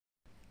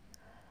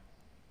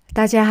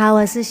大家好，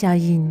我是小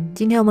颖。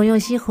今天我们用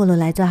西葫芦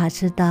来做好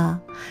吃的。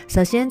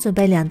首先准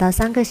备2到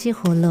3个西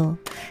葫芦，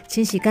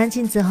清洗干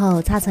净之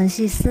后擦成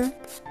细丝，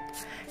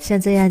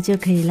像这样就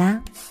可以啦。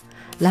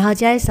然后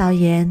加1勺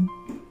盐，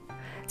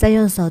再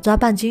用手抓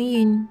拌均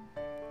匀。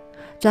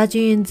抓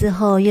均匀之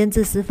后腌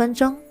制10分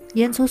钟，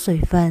腌出水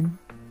分。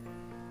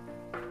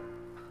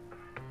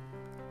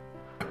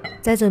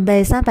再准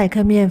备300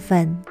克面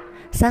粉、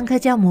3克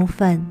酵母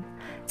粉，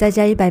再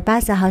加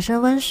180毫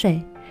升温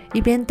水，一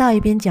边倒一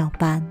边搅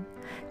拌，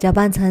搅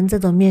拌成这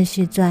种面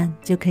絮状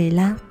就可以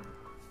啦。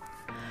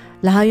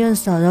然后用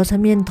手揉成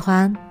面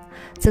团，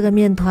这个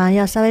面团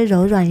要稍微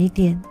柔软一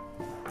点，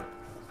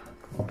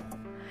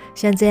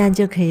像这样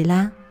就可以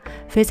啦，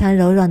非常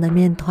柔软的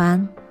面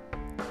团。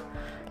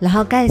然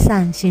后盖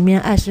上醒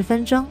面20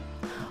分钟。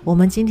我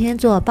们今天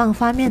做棒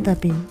发面的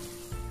饼，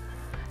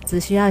只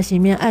需要醒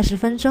面20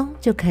分钟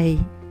就可以。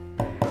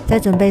再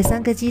准备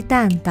3个鸡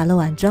蛋打入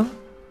碗中，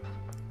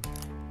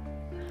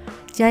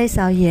加1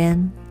勺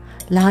盐，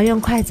然后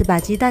用筷子把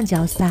鸡蛋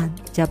搅散，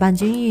搅拌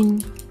均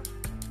匀。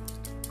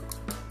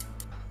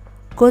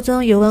锅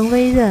中油温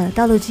微热，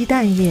倒入鸡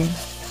蛋液，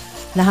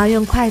然后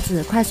用筷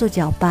子快速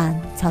搅拌，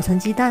炒成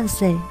鸡蛋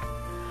碎，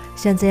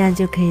像这样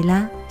就可以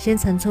啦。先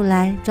盛出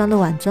来，装入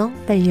碗中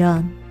备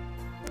用。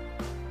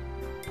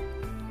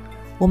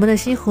我们的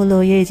西葫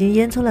芦也已经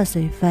腌出了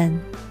水分，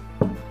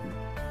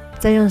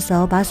再用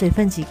手把水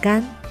分挤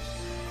干，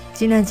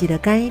尽量挤得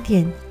干一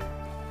点，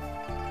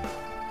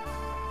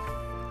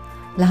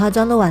然后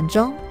装入碗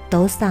中，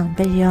抖散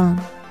备用。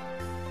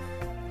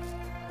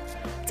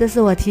这是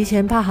我提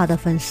前泡好的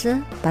粉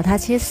丝，把它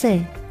切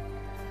碎，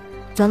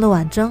装入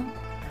碗中，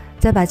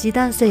再把鸡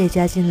蛋碎也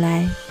加进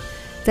来，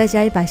再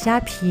加1把虾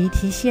皮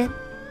提鲜，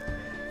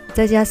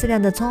再加适量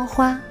的葱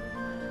花，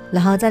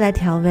然后再来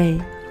调味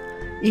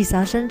：1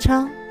勺生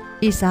抽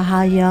，1勺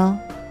蚝油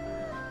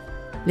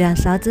，2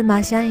勺芝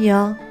麻香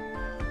油。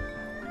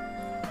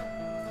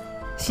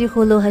西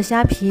葫芦和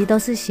虾皮都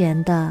是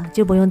咸的，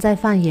就不用再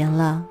放盐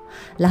了。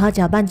然后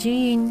搅拌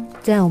均匀，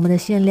这样我们的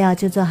馅料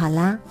就做好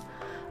啦。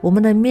我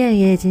们的面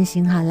也已经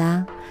醒好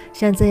啦，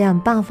像这样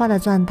棒发的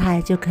状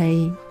态就可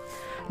以。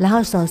然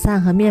后手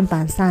上和面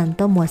板上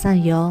都抹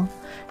上油，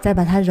再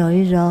把它揉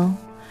一揉，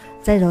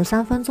再揉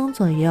3分钟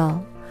左右，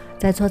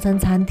再搓成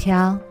长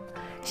条，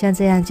像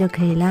这样就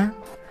可以啦。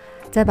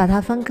再把它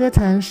分割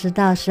成10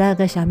到12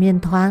个小面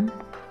团，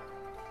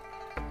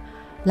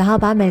然后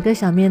把每个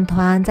小面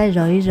团再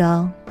揉一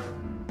揉，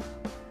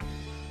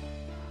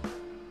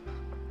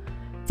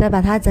再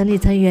把它整理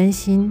成圆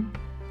形，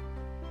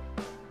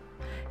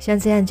像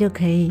这样就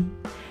可以。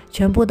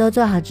全部都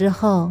做好之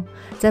后，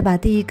再把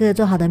第1个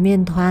做好的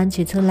面团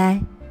取出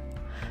来，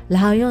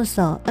然后用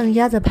手按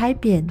压着拍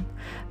扁，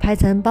拍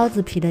成包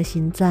子皮的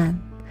形状，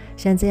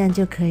像这样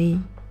就可以。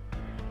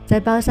再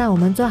包上我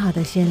们做好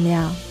的馅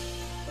料，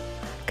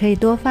可以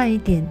多放一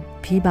点，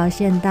皮薄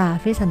馅大，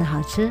非常的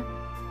好吃。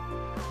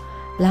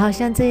然后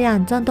像这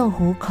样钻洞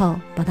虎口，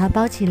把它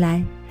包起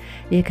来，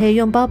也可以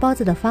用包包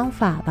子的方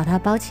法把它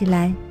包起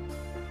来，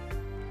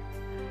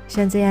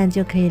像这样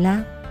就可以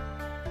啦。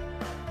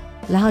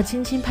然后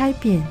轻轻拍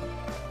扁，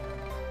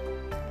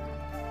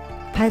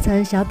拍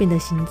成小饼的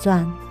形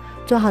状。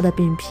做好的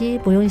饼坯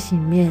不用醒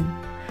面，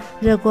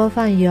热锅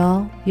放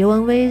油，油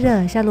温微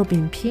热，下入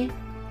饼坯，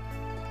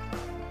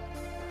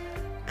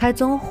开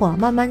中火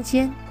慢慢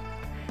煎，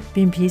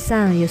饼皮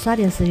上也刷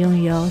点食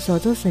用油，锁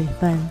住水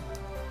分。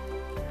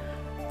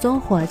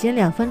中火煎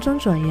2分钟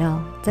左右，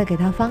再给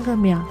它翻个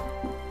面。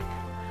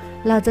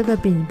烙这个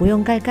饼不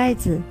用盖盖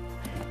子，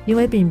因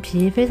为饼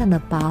皮非常的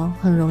薄，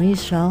很容易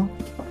熟。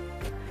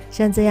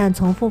像这样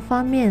重复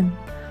翻面，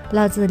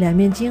烙至2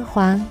面金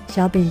黄，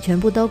小饼全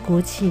部都鼓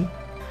起，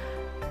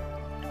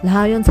然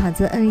后用铲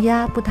子按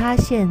压不塌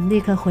陷，立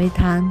刻回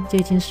弹，就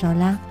已经熟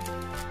啦。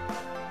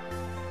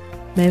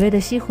美味的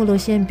西葫芦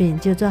馅饼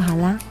就做好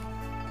啦。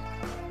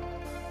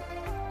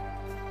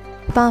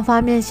棒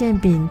发面馅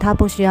饼它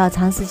不需要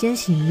长时间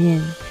醒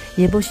面，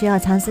也不需要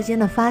长时间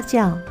的发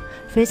酵，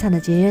非常的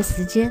节约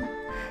时间。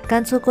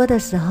刚出锅的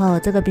时候，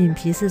这个饼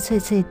皮是脆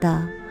脆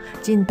的，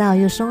劲道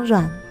又松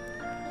软，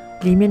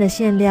里面的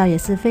馅料也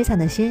是非常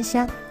的鲜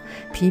香，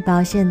皮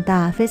薄馅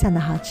大，非常的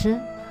好吃。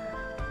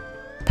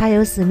它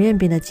有死面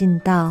饼的劲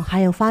道，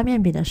还有发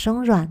面饼的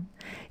松软，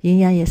营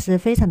养也是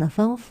非常的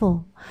丰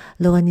富。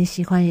如果你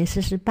喜欢也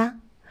试试吧。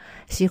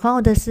喜欢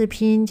我的视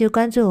频就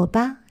关注我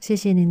吧，谢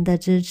谢您的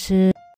支持。